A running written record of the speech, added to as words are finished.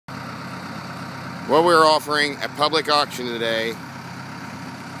What we're offering at public auction today,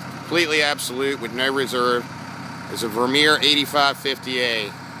 completely absolute with no reserve, is a Vermeer 8550A.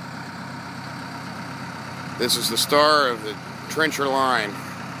 This is the star of the trencher line.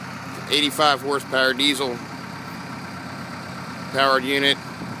 85 horsepower diesel powered unit.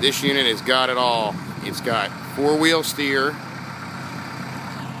 This unit has got it all. It's got four-wheel steer.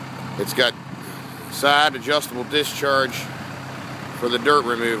 It's got side adjustable discharge for the dirt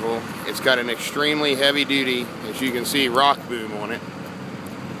removal. It's got an extremely heavy duty, as you can see, rock boom on it.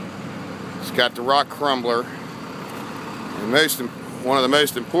 It's got the rock crumbler. And one of the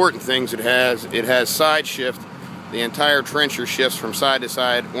most important things it has side shift. The entire trencher shifts from side to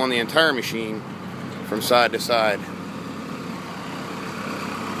side on the entire machine, from side to side.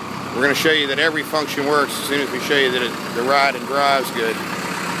 We're going to show you that every function works as soon as we show you that the ride and drive's good.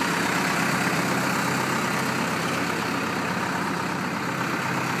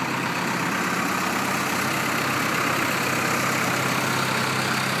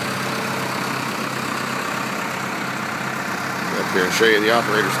 Up here and show you the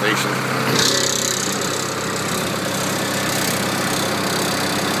operator station.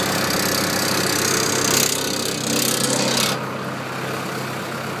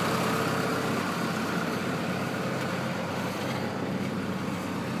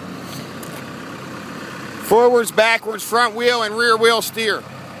 Forwards, backwards, front wheel, and rear wheel steer.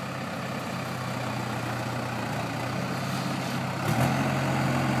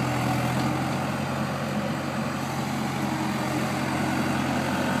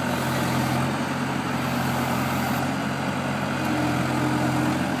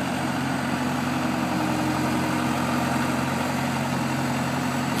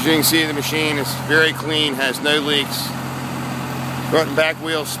 As you can see, the machine is very clean, has no leaks. Front and back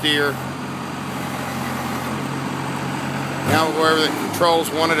wheel steer. Now we'll go over the controls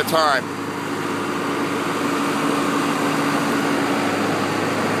one at a time.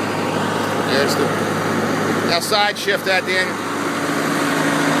 There's the now side shift that in.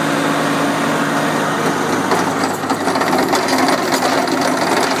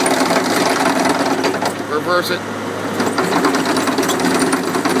 Reverse it.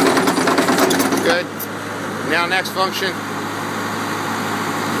 Good. Now next function.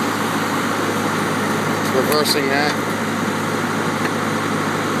 Reversing that.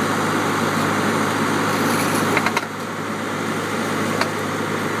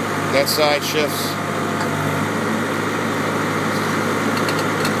 That side shifts.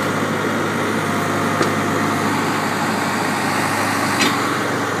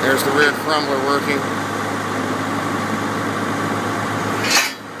 There's the rear crumbler working.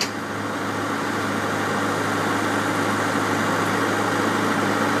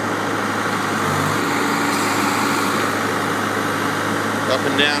 Up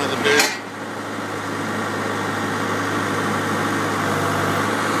and down of the boot.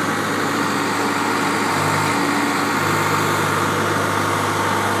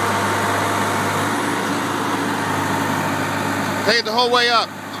 Take it the whole way up.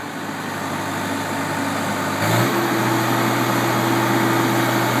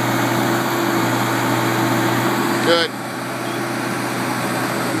 Good.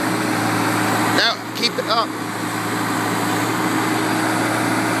 Now keep it up.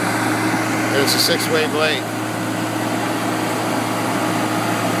 There's a six-way blade.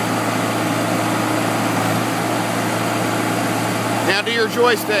 Now do your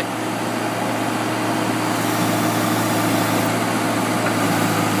joystick.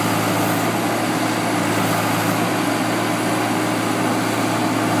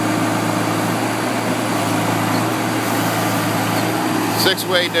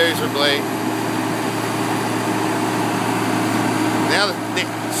 Six-way dozer blade. Now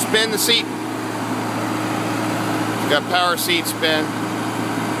spin the seat. Got power seat spin.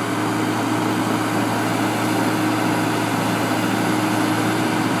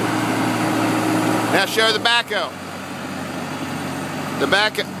 Now show the back-o. The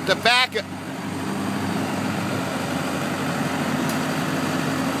back-o.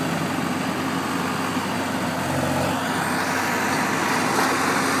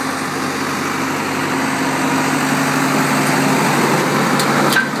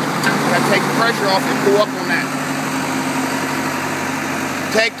 Take the pressure off and pull up on that.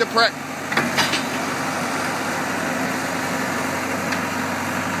 Take the pressure.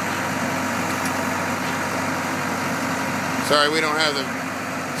 Sorry, we don't have the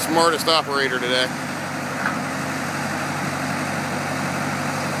smartest operator today.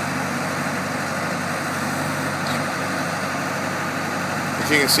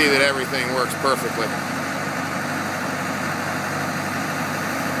 But you can see that everything works perfectly.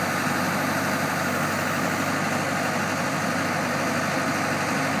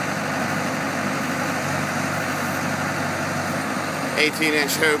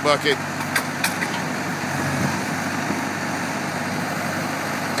 18-inch hoe bucket.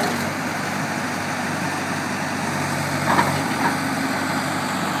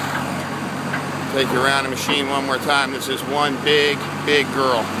 Take you around the machine one more time. This is one big, big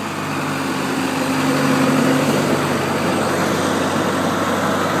girl.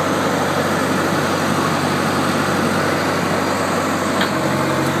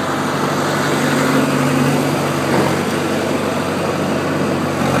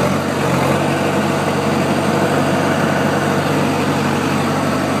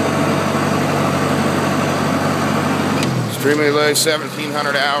 Extremely low,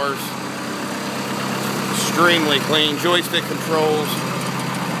 1,700 hours. Extremely clean. Joystick controls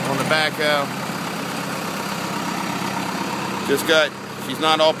on the backhoe. She's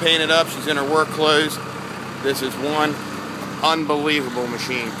not all painted up. She's in her work clothes. This is one unbelievable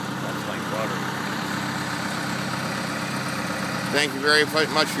machine. That's like butter. Thank you very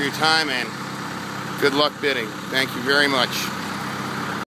much for your time and good luck bidding. Thank you very much.